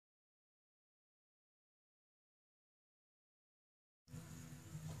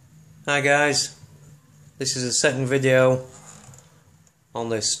Hi guys, this is the second video on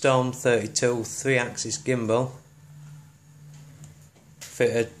the Storm32 3-axis gimbal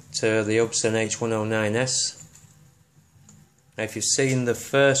fitted to the Hubsan H109s. Now, if you've seen the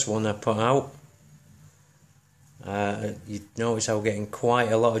first one I put out, you'd notice I was getting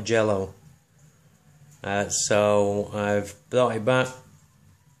quite a lot of jello. So I've brought it back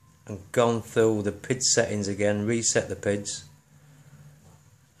and gone through the PID settings again, reset the PIDs,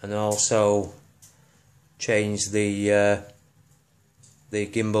 and also changed the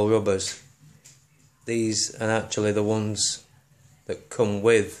gimbal rubbers. These are actually the ones that come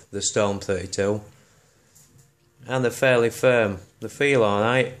with the Storm32, and they're fairly firm. They feel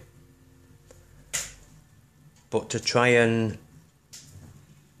alright, but to try and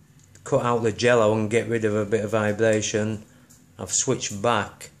cut out the jello and get rid of a bit of vibration, I've switched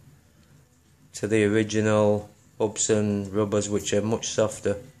back to the original Hubsan rubbers, which are much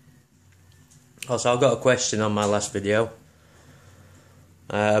softer. Also, I got a question on my last video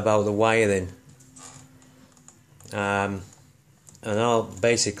about the wiring, and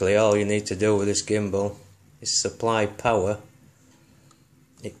basically all you need to do with this gimbal is supply power.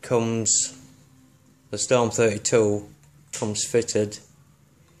 It comes, the Storm32 comes fitted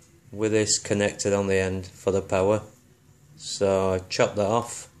with this connected on the end for the power, so I chopped that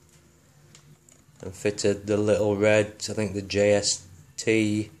off and fitted the little red, I think the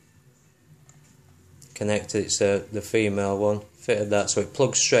JST connector, it's the female one, fitted that so it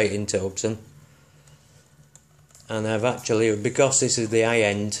plugs straight into Hubsan. And I've actually, because this is the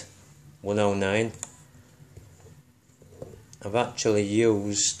high-end 109, I've actually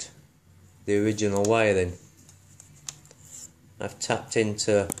used the original wiring. I've tapped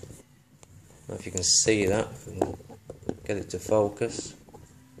into, I don't know if you can see that, if I can get it to focus,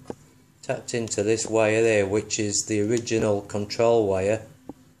 tapped into this wire there, which is the original control wire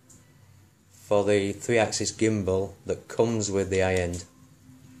for the 3-axis gimbal that comes with the high-end.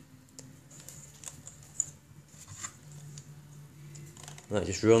 That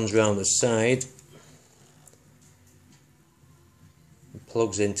just runs round the side and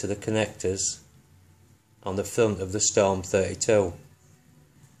plugs into the connectors on the front of the Storm32.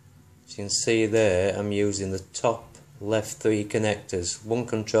 As you can see there, I'm using the top left 3 connectors. One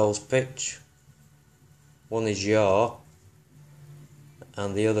controls pitch, one is yaw,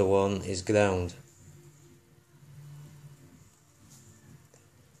 and the other one is ground.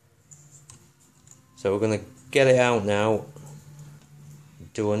 So we're going to get it out now,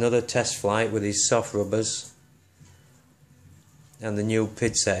 do another test flight with these soft rubbers and the new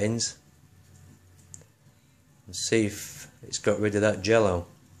PID settings, and see if it's got rid of that jello.